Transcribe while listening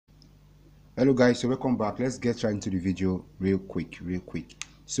Hello guys, so welcome back. Let's get right into the video real quick.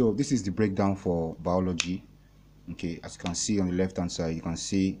 So this is the breakdown for biology. Okay, as you can see on the left hand side, you can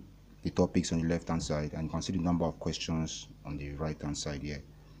see the topics on the left hand side, and you can see the number of questions on the right hand side here.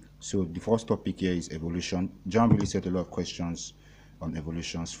 So the first topic here is evolution. JAMB really set a lot of questions on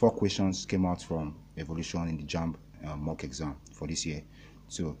evolutions. 4 questions came out from evolution in the JAMB mock exam for this year.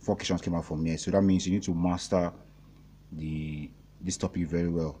 So 4 questions came out from here. So that means you need to master this topic very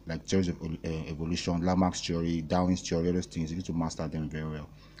well, like theories of evolution, Lamarck's theory, Darwin's theory, all those things. You need to master them very well.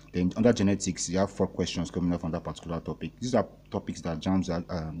 Then under genetics, you have 4 questions coming up on that particular topic. These are topics that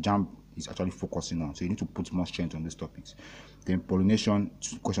JAMB is actually focusing on, so you need to put more strength on these topics. Then pollination,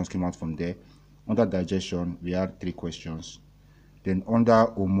 2 questions came out from there. Under digestion, we had 3 questions. Then under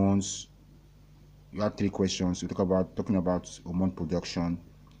hormones, you had 3 questions. We talking about hormone production,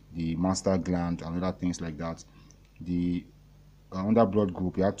 the master gland, and other things like that. The under blood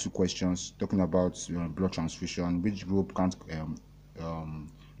group, we had 2 questions talking about blood transfusion, which group can't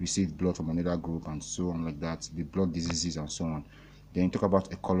receive blood from another group, and so on like that, the blood diseases and so on. Then talk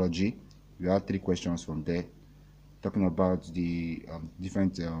about ecology. We had 3 questions from there talking about the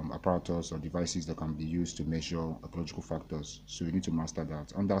different apparatus or devices that can be used to measure ecological factors, so you need to master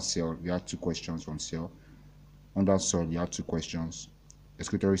that. Under cell, we had 2 questions from cell. Under soil, you had 2 questions.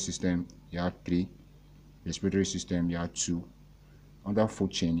 Excretory system, you had 3. Respiratory system, you had 2. Under food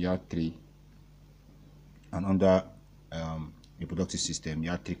chain, you had 3, and under reproductive system,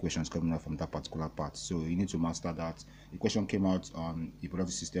 you had 3 questions coming out from that particular part. So you need to master that. The question came out on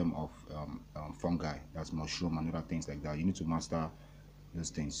reproductive system of fungi, that's mushroom and other things like that. You need to master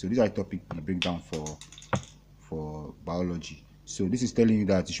those things. So these are the topic we break down for biology. So this is telling you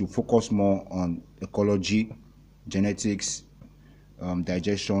that you should focus more on ecology, genetics,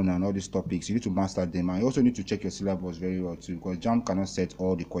 digestion, and all these topics. You need to master them, and you also need to check your syllabus very well too, because JAMB cannot set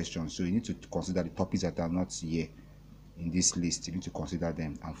all the questions. So you need to consider the topics that are not here in this list. You need to consider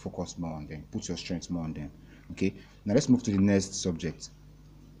them and focus more on them, put your strength more on them. Okay, now let's move to the next subject.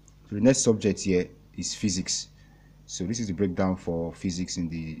 So the next subject here is physics. So this is the breakdown for physics in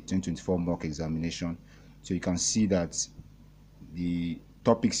the 2024 mock examination. So you can see that the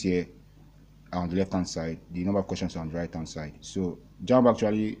topics here on the left hand side, the number of questions on the right hand side. So JAMB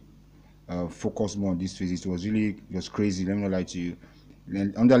actually focused more on this physics. It was crazy, let me not lie to you.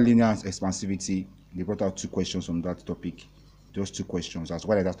 Then under linear expansivity, they brought out 2 questions from that topic. Just 2 questions. As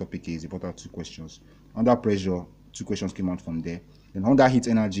wide as that topic is, they brought out 2 questions. Under pressure, 2 questions came out from there. Then under heat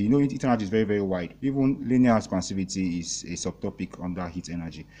energy, heat energy is very, very wide. Even linear expansivity is a subtopic under heat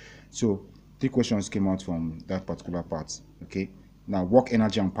energy. So 3 questions came out from that particular part. Okay. Now work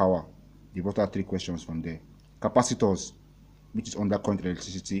energy and power, they brought out 3 questions from there. Capacitors, which is under current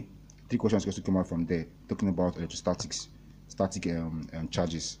electricity, 3 questions also came out from there, talking about electrostatics, static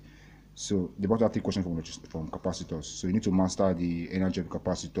charges. So they brought out 3 questions from capacitors. So you need to master the energy of the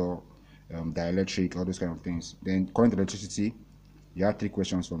capacitor, dielectric, all those kind of things. Then current electricity, you have 3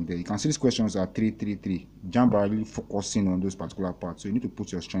 questions from there. You can see these questions are 3, 3, 3. JAMB are really focusing on those particular parts. So you need to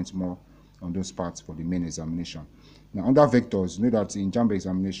put your strength more on those parts for the main examination. Now under vectors, you know that in JAMB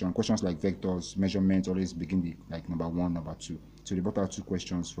examination, questions like vectors, measurements always begin like number 1, number 2. So they brought out 2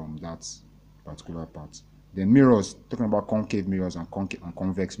 questions from that particular part. Then mirrors, talking about concave mirrors and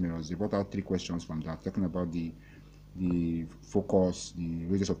convex mirrors, they brought out 3 questions from that, talking about the focus, the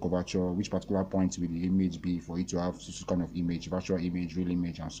radius of curvature, which particular point will the image be for it to have this kind of image, virtual image, real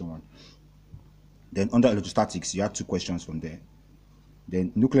image, and so on. Then under electrostatics, you have 2 questions from there.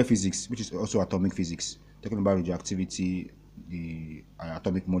 Then nuclear physics, which is also atomic physics, talking about radioactivity, the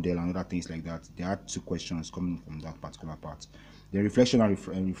atomic model, and other things like that. There are 2 questions coming from that particular part. Then reflection and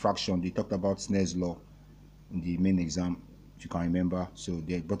refraction, they talked about Snell's law in the main exam, if you can remember. So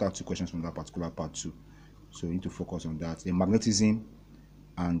they brought out 2 questions from that particular part too. So you need to focus on that. Then magnetism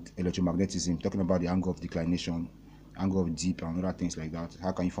and electromagnetism, talking about the angle of declination, angle of dip, and other things like that.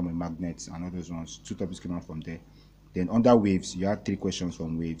 How can you form a magnet and all those ones? 2 topics came out from there. Then under waves, you had 3 questions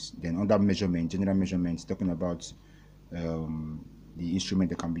from waves. Then under measurement, general measurements, talking about the instrument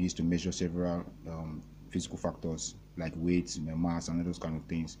that can be used to measure several physical factors like weight, mass, and all those kind of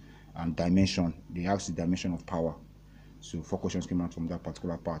things. And dimension, they asked the dimension of power. So 4 questions came out from that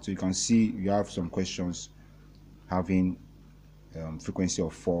particular part. So you can see you have some questions having frequency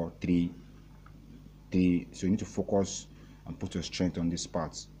of 4, 3. So you need to focus and put your strength on this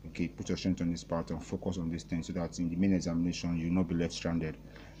part. Okay, put your strength on this part and focus on this thing so that in the main examination you will not be left stranded.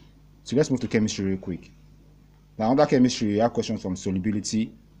 So let's move to chemistry real quick. Now under chemistry, you have questions from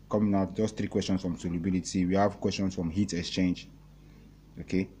solubility coming out, just 3 questions from solubility. We have questions from heat exchange.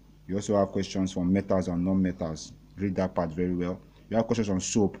 Okay, you also have questions from metals and non-metals. Read that part very well. We have questions on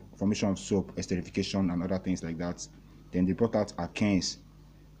soap, formation of soap, esterification, and other things like that. Then they brought out alkanes,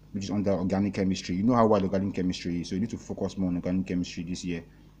 which is under organic chemistry. You know how wide organic chemistry is, so you need to focus more on organic chemistry this year.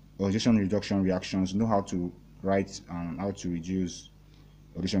 Oxidation reduction reactions, know how to write and how to reduce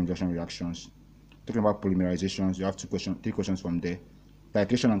oxidation reduction reactions. Talking about polymerizations, you have 3 questions from there.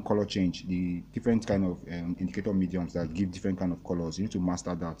 Titration and color change, the different kind of indicator mediums that give different kind of colors. You need to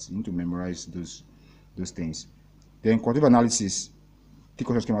master that. You need to memorize those things. Then quantitative analysis, 3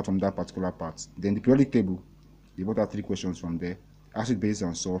 questions came out from that particular part. Then the periodic table, they brought out 3 questions from there. Acid, base,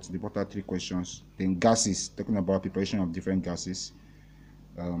 and salt, they brought out 3 questions. Then gases, talking about preparation of different gases.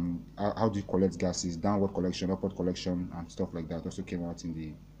 How do you collect gases, downward collection, upward collection, and stuff like that also came out in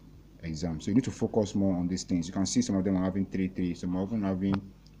the exam. So you need to focus more on these things. You can see some of them are having 3-3, some are even having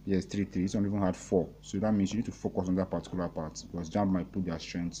 3-3, some even had 4. So that means you need to focus on that particular part, because JAMB might put their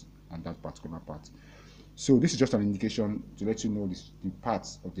strengths on that particular part. So this is just an indication to let you know the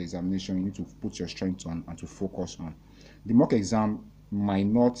parts of the examination you need to put your strengths on and to focus on. The mock exam might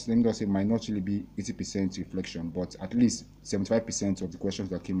not, let me just say, might not really be 80% reflection, but at least 75% of the questions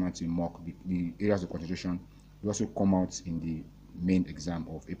that came out in mock, the areas of concentration, will also come out in the main exam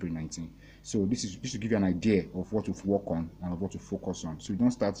of April 19. So this will give you an idea of what to work on and of what to focus on. So you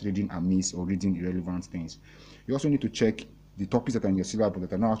don't start reading amiss or reading irrelevant things. You also need to check the topics that are in your syllabus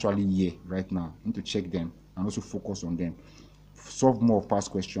that are not actually here right now. You need to check them and also focus on them. Solve more of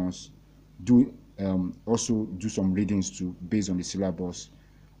past questions. Also do some readings too based on the syllabus,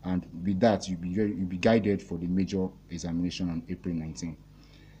 and with that you'll be guided for the major examination on April 19.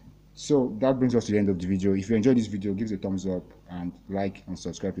 So that brings us to the end of the video. If you enjoyed this video, give it a thumbs up and like and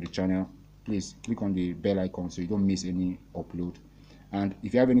subscribe to the channel. Please click on the bell icon so you don't miss any upload. And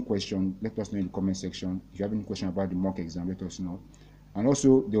if you have any question, let us know in the comment section. If you have any question about the mock exam, let us know. And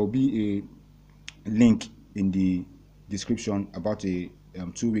also there will be a link in the description about a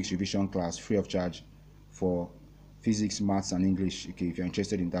 2 weeks revision class free of charge for physics, maths, and English. Okay, if you're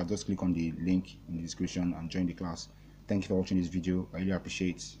interested in that, just click on the link in the description and join the class. Thank you for watching this video. I really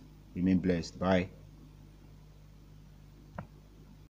appreciate it. Remain blessed. Bye.